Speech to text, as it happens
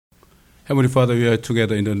Heavenly Father, we are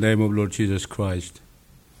together in the name of Lord Jesus Christ.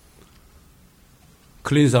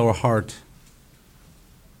 Cleanse our heart,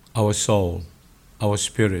 our soul, our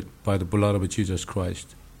spirit by the blood of Jesus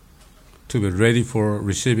Christ, to be ready for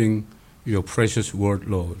receiving your precious word,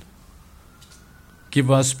 Lord.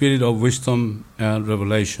 Give us spirit of wisdom and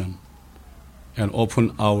revelation, and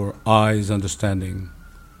open our eyes understanding,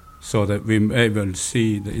 so that we may well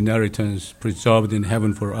see the inheritance preserved in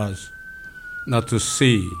heaven for us, not to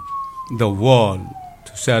see the world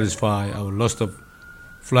to satisfy our lust of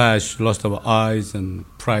flesh, lust of eyes, and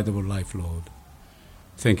pride of life, Lord.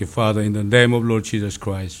 Thank you, Father. In the name of Lord Jesus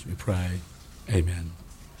Christ, we pray. Amen.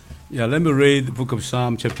 Let me read the book of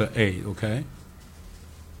Psalm chapter 8, okay?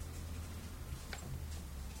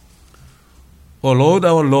 O Lord,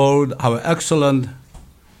 our Lord, how excellent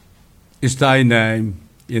is thy name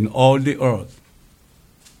in all the earth.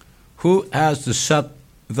 Who has set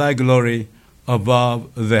thy glory above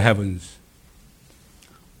the heavens?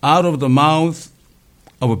 Out of the mouth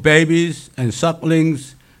of babies and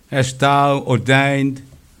sucklings hast thou ordained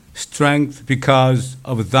strength because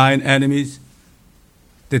of thine enemies,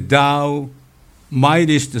 that thou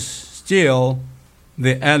mightest still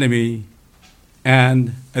the enemy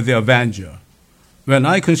and the avenger. When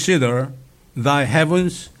I consider thy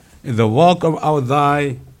heavens, the work of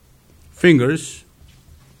thy fingers,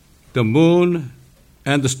 the moon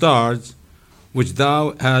and the stars, which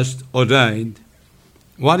thou hast ordained,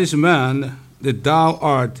 what is man that thou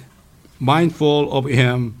art mindful of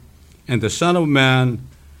him, and the Son of Man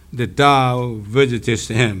that thou visitest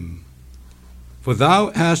him? For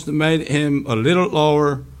thou hast made him a little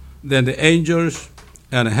lower than the angels,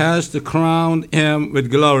 and hast crowned him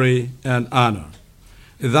with glory and honor.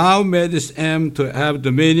 Thou madest him to have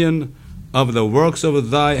dominion of the works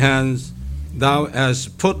of thy hands. Thou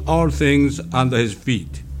hast put all things under his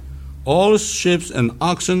feet, all ships and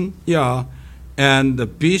oxen, and the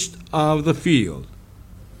beasts of the field,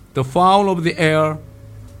 the fowl of the air,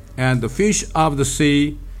 and the fish of the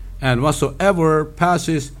sea, and whatsoever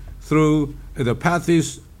passes through the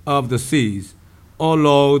paths of the seas. O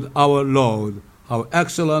Lord, our Lord, how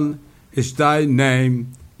excellent is thy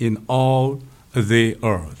name in all the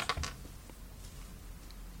earth.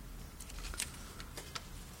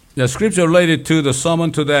 The scripture related to the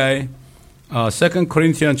sermon today, 2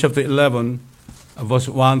 Corinthians chapter 11, verse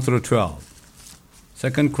 1 through 12.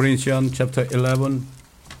 2 Corinthians chapter 11,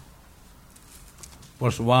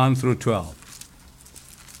 verse 1 through 12.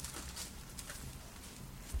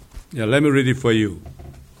 Let me read it for you.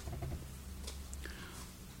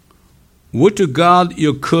 Would to God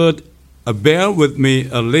you could bear with me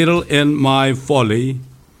a little in my folly,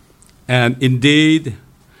 and indeed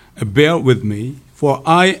bear with me, for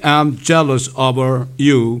I am jealous over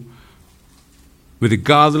you with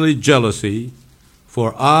godly jealousy,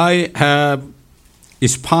 for I have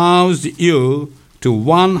espoused you to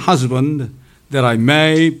one husband, that I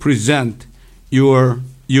may present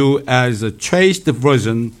you as a chaste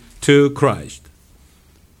virgin to Christ.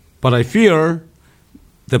 But I fear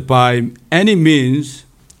that by any means,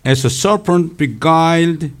 as a serpent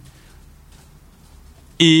beguiled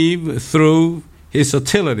Eve through his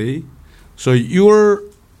subtlety, so your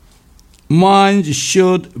minds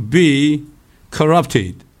should be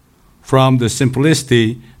corrupted from the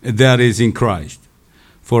simplicity that is in Christ.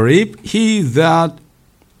 For if he that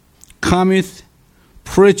cometh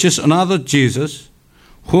preaches another Jesus,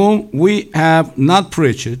 whom we have not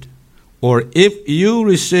preached, or if you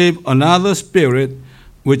receive another spirit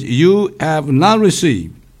which you have not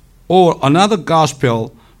received, or another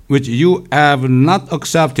gospel which you have not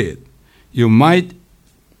accepted, you might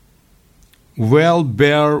well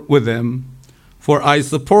bear with them. For I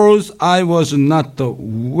suppose I was not a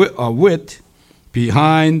whit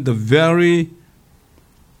behind the very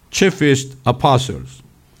chiefest apostles.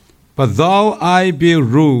 But though I be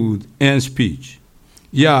rude in speech,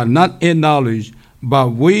 not in knowledge,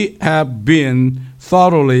 but we have been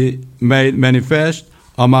thoroughly made manifest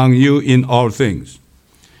among you in all things.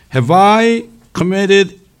 Have I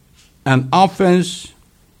committed an offense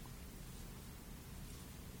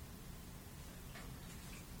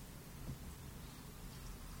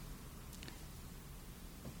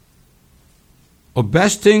of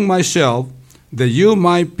besting myself, that you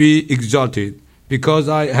might be exalted, because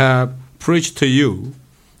I have preached to you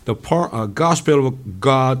the gospel of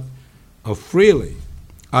God freely?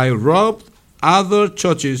 I robbed other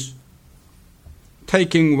churches,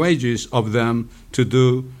 taking wages of them to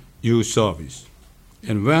do you service.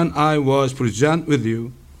 And when I was present with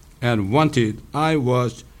you and wanted, I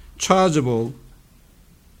was chargeable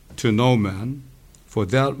to no man, for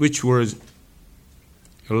that which was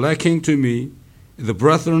lacking to me, the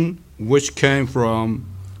brethren which came from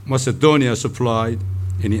Macedonia supplied,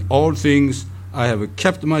 and in all things I have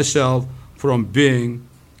kept myself from being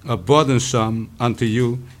burdensome unto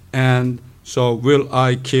you, and so will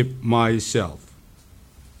I keep myself.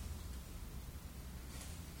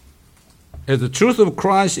 As the truth of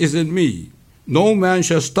Christ is in me, no man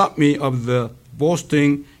shall stop me of the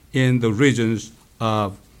boasting in the regions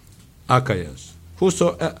of Achaia.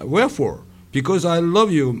 Wherefore, because I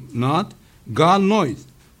love you not, God knoweth,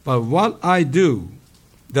 but what I do,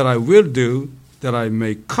 that I will do, that I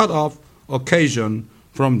may cut off occasion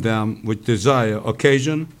from them which desire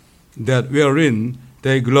occasion, that wherein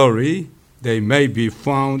they glory, they may be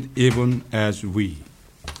found even as we.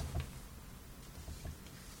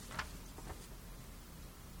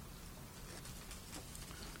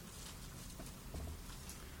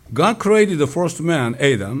 God created the first man,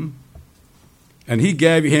 Adam, and he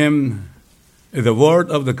gave him the word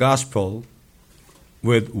of the gospel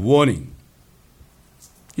with warning.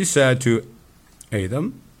 He said to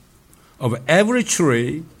Adam, of every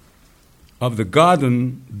tree of the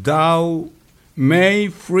garden thou may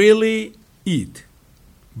freely eat,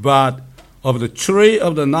 but of the tree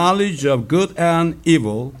of the knowledge of good and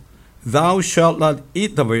evil thou shalt not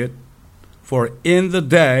eat of it, for in the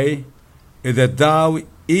day that thou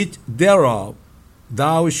eat thereof,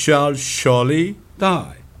 thou shalt surely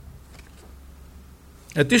die.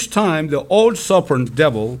 At this time, the old serpent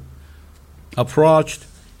devil approached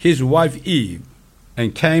his wife Eve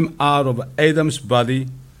and came out of Adam's body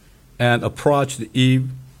and approached Eve,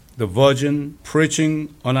 the virgin,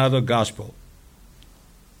 preaching another gospel.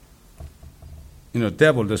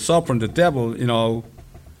 The serpent, the devil,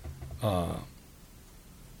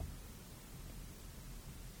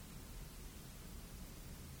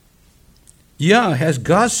 has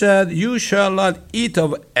God said, you shall not eat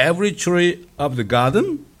of every tree of the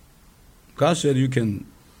garden? God said you can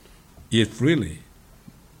eat freely.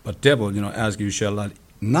 But devil, asked you shall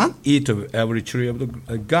not eat of every tree of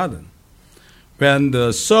the garden. When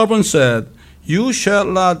the serpent said, you shall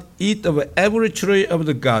not eat of every tree of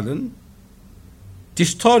the garden,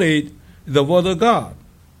 distorted the word of God.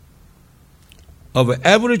 Of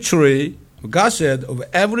every tree, God said, of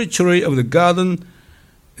every tree of the garden,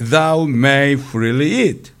 thou may freely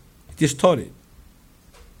eat. Distorted.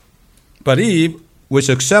 But Eve, which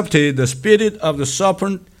accepted the spirit of the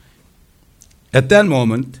serpent at that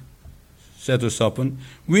moment, said to the serpent,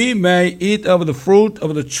 we may eat of the fruit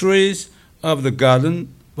of the trees of the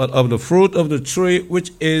garden, but of the fruit of the tree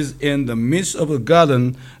which is in the midst of the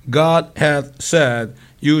garden, God hath said,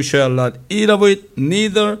 you shall not eat of it,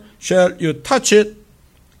 neither shall you touch it,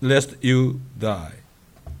 lest you die.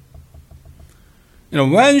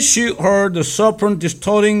 When she heard the serpent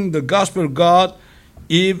distorting the gospel of God,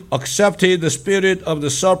 Eve accepted the spirit of the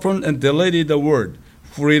serpent and deleted the word,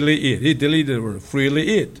 freely eat. He deleted the word, freely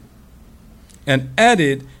eat. And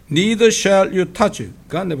added, neither shall you touch it.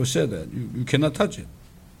 God never said that. You cannot touch it.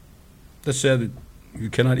 That said, you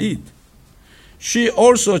cannot eat. She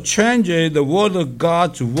also changed the word of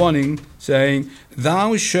God's warning, saying,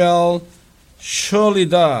 thou shalt surely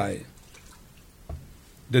die.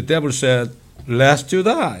 The devil said, lest you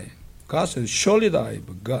die. God said, surely die.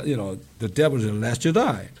 But God, the devil said, lest you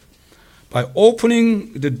die. By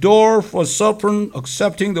opening the door for serpent,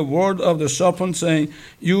 accepting the word of the serpent, saying,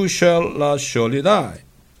 you shall not surely die.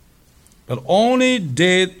 But only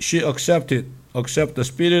did she accept the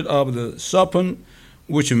spirit of the serpent,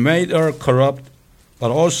 which made her corrupt,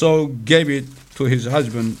 but also gave it to his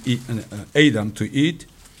husband Adam to eat,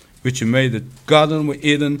 which made the garden of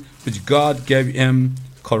Eden, which God gave him,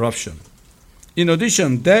 corruption. In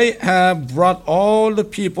addition, they have brought all the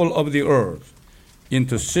people of the earth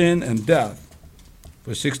into sin and death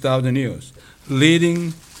for 6,000 years,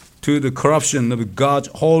 leading to the corruption of God's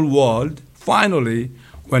whole world. Finally,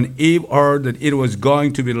 when Eve heard that it was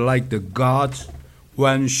going to be like the gods,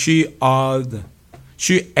 when she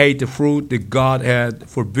ate the fruit that God had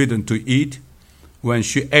forbidden to eat, when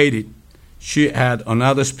she ate it, she had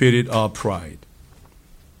another spirit of pride.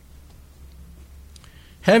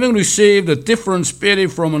 Having received a different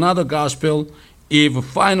spirit from another gospel, Eve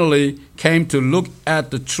finally came to look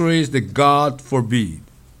at the trees that God forbade.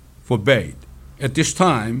 At this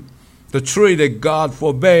time, the tree that God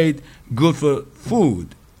forbade good for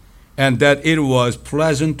food, and that it was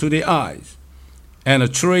pleasant to the eyes, and a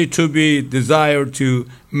tree to be desired to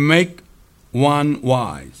make one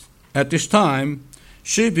wise. At this time,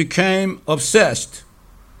 she became obsessed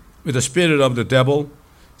with the spirit of the devil,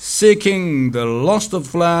 seeking the lust of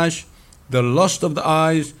flesh, the lust of the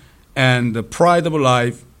eyes, and the pride of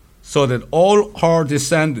life, so that all her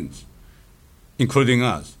descendants, including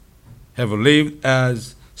us, have lived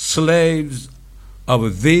as slaves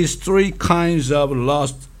of these three kinds of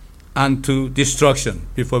lust unto destruction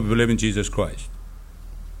before we believe in Jesus Christ.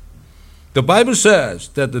 The Bible says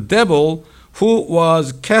that the devil who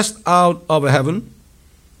was cast out of heaven,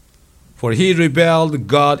 for he rebelled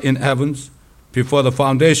God in heavens before the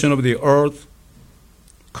foundation of the earth,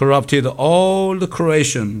 corrupted all the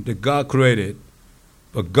creation that God created,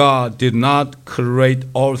 but God did not create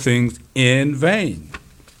all things in vain.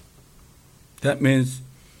 That means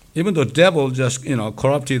even the devil just,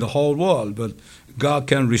 corrupted the whole world, but God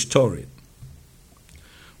can restore it.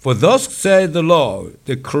 For thus said the Lord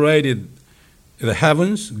that created the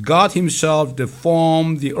heavens, God himself that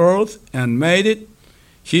formed the earth and made it.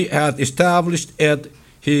 He hath established it.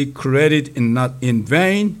 He created it not in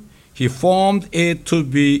vain. He formed it to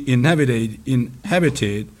be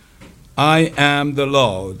inhabited. I am the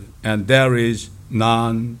Lord, and there is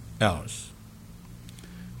none else.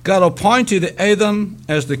 God appointed Adam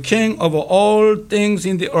as the king over all things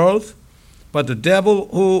in the earth, but the devil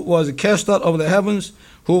who was cast out of the heavens,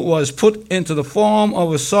 who was put into the form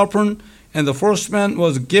of a serpent, and the first man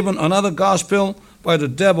was given another gospel by the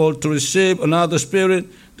devil to receive another spirit.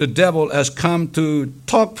 The devil has come to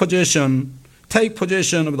take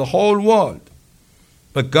possession of the whole world.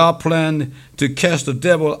 But God planned to cast the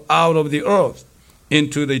devil out of the earth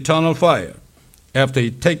into the eternal fire, after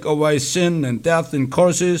he take away sin and death and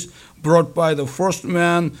curses brought by the first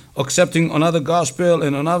man accepting another gospel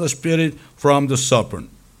and another spirit from the serpent.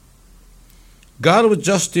 God with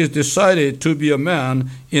justice decided to be a man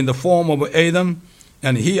in the form of Adam,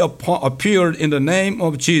 and he appeared in the name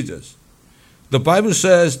of Jesus. The Bible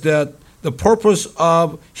says that the purpose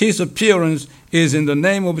of his appearance is in the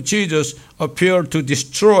name of Jesus appeared to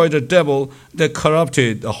destroy the devil that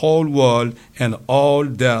corrupted the whole world and all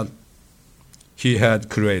that he had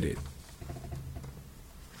created.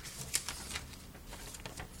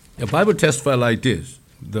 The Bible testifies like this: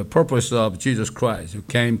 the purpose of Jesus Christ, who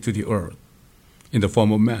came to the earth in the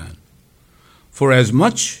form of man. For as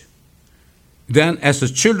much then as the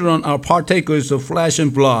children are partakers of flesh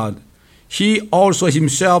and blood, he also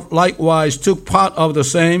himself likewise took part of the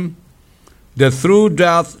same, that through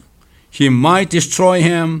death he might destroy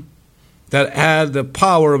him that had the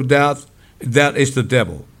power of death, that is the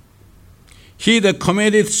devil. He that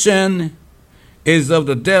committeth sin is of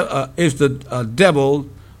the devil,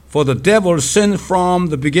 for the devil sinned from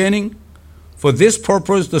the beginning. For this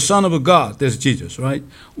purpose the Son of God, that's Jesus, right,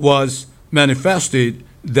 was manifested,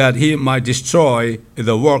 that he might destroy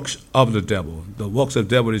the works of the devil. The works of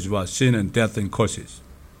the devil is what? Sin and death and curses.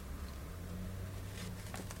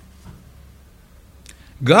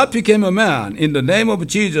 God became a man in the name of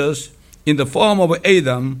Jesus, in the form of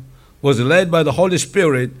Adam, was led by the Holy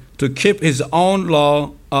Spirit to keep his own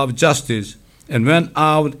law of justice, and went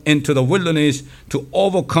out into the wilderness to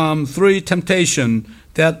overcome 3 temptations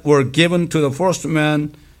that were given to the first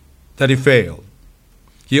man, that he failed.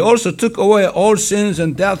 He also took away all sins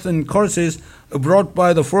and death and curses brought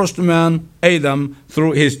by the first man, Adam,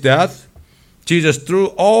 through his death. Jesus threw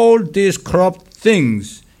all these corrupt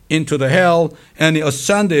things into the hell, and he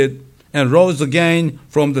ascended and rose again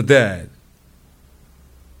from the dead.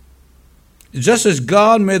 Just as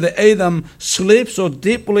God made Adam sleep so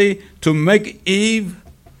deeply to make Eve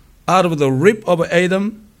out of the rib of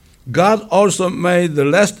Adam, God also made the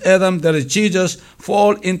last Adam, that is Jesus,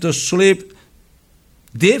 fall into sleep,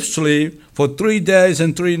 deep sleep, for 3 days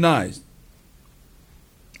and 3 nights.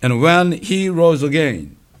 And when he rose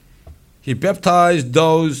again, he baptized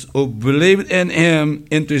those who believed in him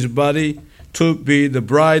into his body to be the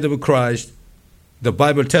bride of Christ. The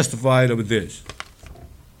Bible testified of this.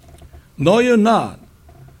 Know you not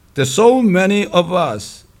that so many of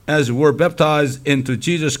us as were baptized into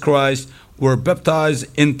Jesus Christ were baptized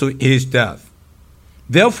into his death?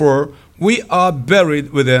 Therefore, we are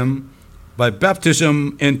buried with him by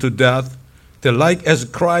baptism into death, that like as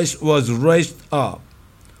Christ was raised up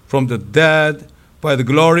from the dead by the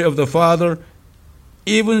glory of the Father,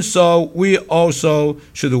 even so we also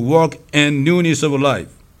should walk in newness of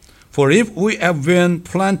life. For if we have been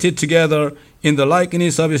planted together in the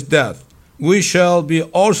likeness of his death, we shall be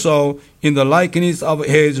also in the likeness of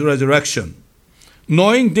his resurrection.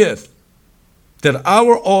 Knowing this, that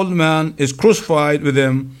our old man is crucified with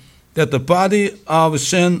him, that the body of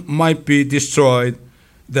sin might be destroyed,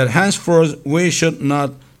 that henceforth we should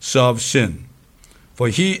not serve sin. For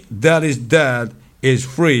he that is dead is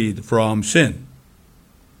freed from sin.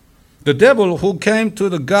 The devil, who came to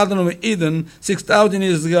the Garden of Eden 6,000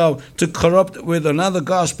 years ago to corrupt with another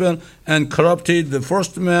gospel and corrupted the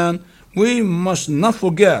first man, we must not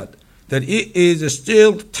forget that he is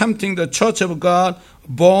still tempting the church of God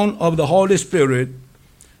born of the Holy Spirit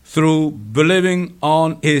through believing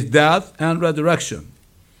on his death and resurrection.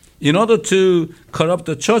 In order to corrupt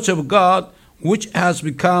the church of God, which has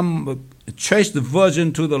become a chaste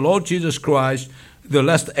virgin to the Lord Jesus Christ, the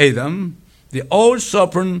last Adam, the old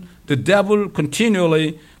serpent, the devil,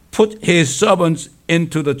 continually put his servants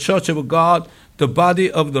into the church of God, the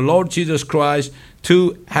body of the Lord Jesus Christ,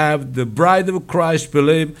 to have the bride of Christ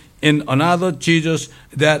believe in another Jesus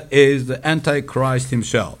that is the Antichrist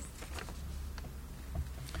himself.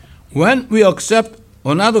 When we accept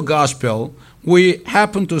another gospel, we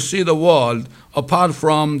happen to see the world apart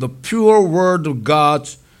from the pure word of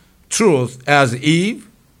God's truth, as Eve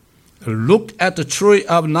looked at the tree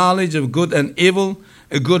of knowledge of good and evil,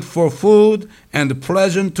 good for food and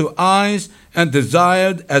pleasant to eyes, and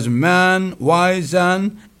desired as man wise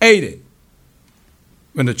and ate it.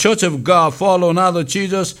 When the church of God follow another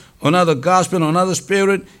Jesus, another gospel, another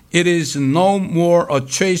spirit, it is no more a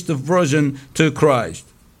chaste virgin to Christ,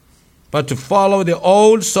 but to follow the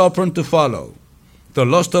old serpent to follow the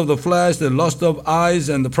lust of the flesh, the lust of eyes,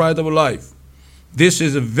 and the pride of life. This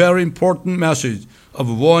is a very important message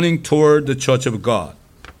of warning toward the church of God.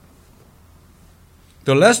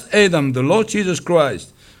 The last Adam, the Lord Jesus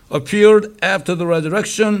Christ, appeared after the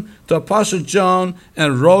resurrection to Apostle John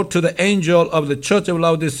and wrote to the angel of the church of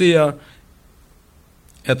Laodicea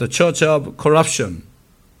at the church of corruption,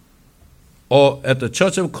 or at the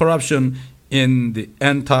church of corruption in the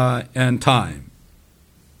end time.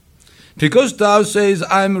 Because thou sayest,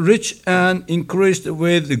 I am rich and increased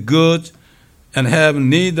with goods, and have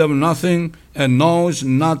need of nothing, and knows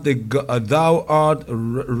not that thou art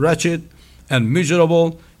wretched and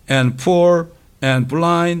miserable and poor and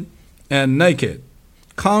blind and naked.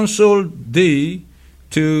 Counsel thee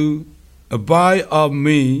to buy of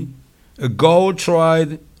me a gold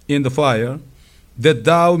tried in the fire, that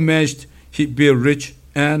thou mayest be rich,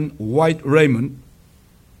 and white raiment,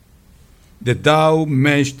 that thou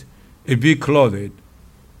mayest be clothed,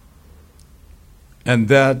 and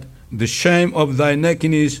that the shame of thy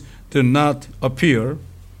nakedness do not appear,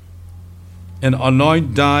 and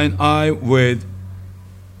anoint thine eye with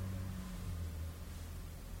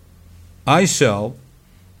eye salve,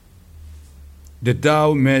 that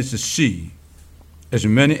thou mayest see. As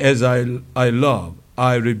many as I love,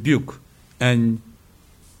 I rebuke and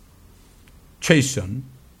chasten.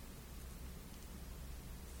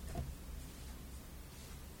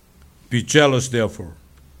 Be jealous, therefore,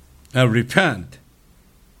 and repent.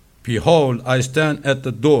 Behold, I stand at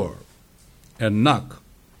the door and knock.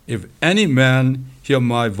 If any man hear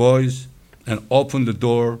my voice and open the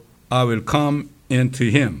door, I will come into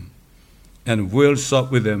him and will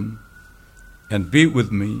sup with him, and be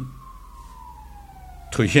with me.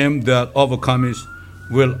 To him that overcometh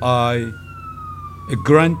will I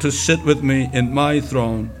grant to sit with me in my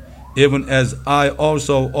throne, even as I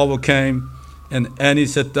also overcame and he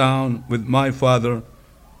sat down with my Father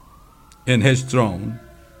in his throne.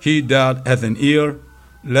 He that hath an ear,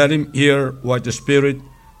 let him hear what the Spirit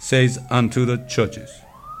says unto the churches.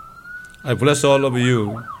 I bless all of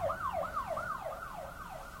you.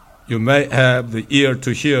 You may have the ear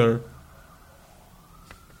to hear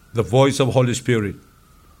the voice of Holy Spirit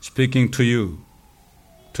speaking to you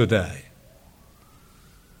today.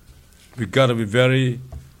 We got to be very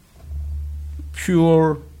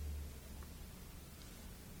pure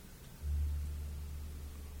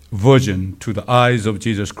virgin to the eyes of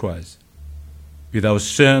Jesus Christ, without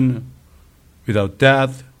sin, without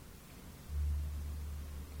death,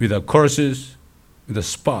 without curses, without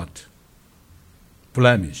spot,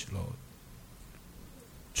 blemish, Lord.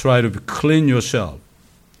 Try to clean yourself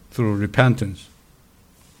through repentance,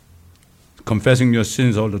 confessing your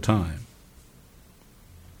sins all the time,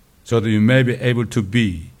 so that you may be able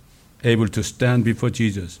to stand before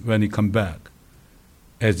Jesus when he comes back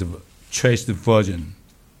as a chaste virgin,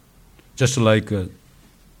 just like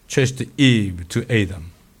chaste Eve to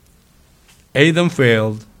Adam. Adam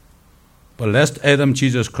failed, but last Adam,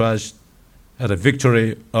 Jesus Christ, had a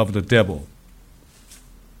victory of the devil.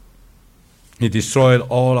 He destroyed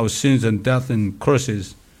all our sins and death and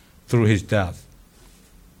curses through his death,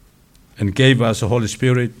 and gave us the Holy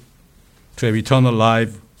Spirit to have eternal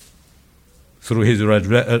life through his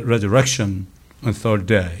resurrection on the third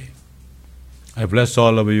day. I bless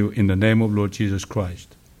all of you in the name of Lord Jesus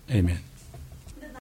Christ. Amen.